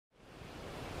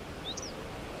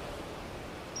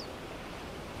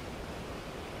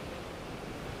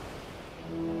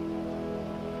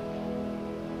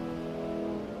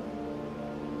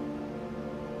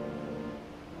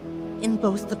In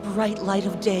both the bright light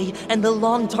of day and the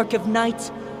long dark of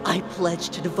night, I pledge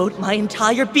to devote my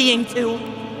entire being to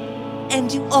and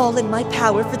do all in my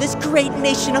power for this great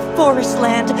nation of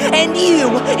Forestland and you,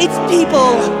 its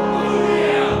people!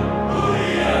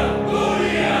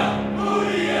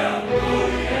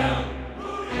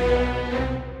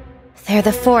 They're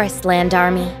the Forestland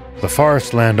Army. The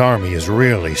Forestland Army is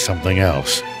really something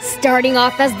else. Starting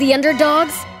off as the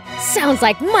underdogs? Sounds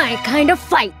like my kind of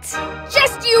fight.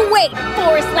 Just you wait,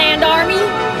 Forestland Army!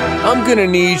 I'm gonna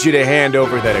need you to hand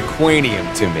over that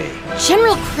Aquanium to me.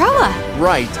 General Croa!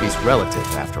 Right is relative,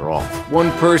 after all.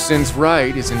 One person's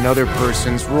right is another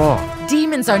person's wrong.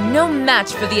 Demons are no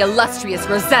match for the illustrious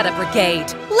Rosetta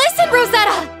Brigade. Listen,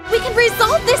 Rosetta! We can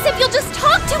resolve this if you'll just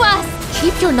talk to us!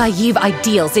 Keep your naive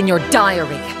ideals in your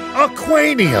diary.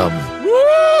 Aquanium!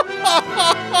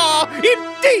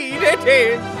 Indeed it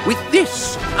is! With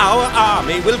this, our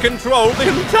army will control the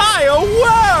entire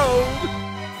world!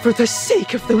 For the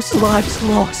sake of those lives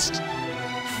lost,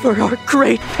 for our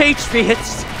great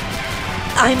patriots,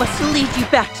 I must lead you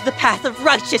back to the path of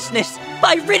righteousness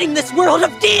by ridding this world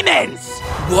of demons!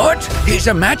 What? He's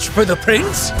a match for the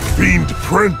prince? Fiend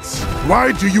Prince,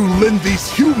 why do you lend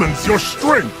these humans your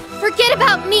strength? Forget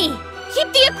about me!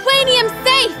 Keep the Aquanium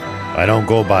safe! I don't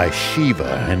go by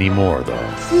Shiva anymore, though.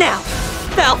 Now,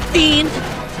 foul fiend!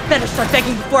 Better start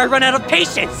begging before I run out of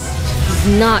patience!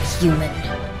 He's not human.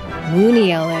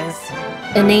 Muniel is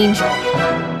an angel.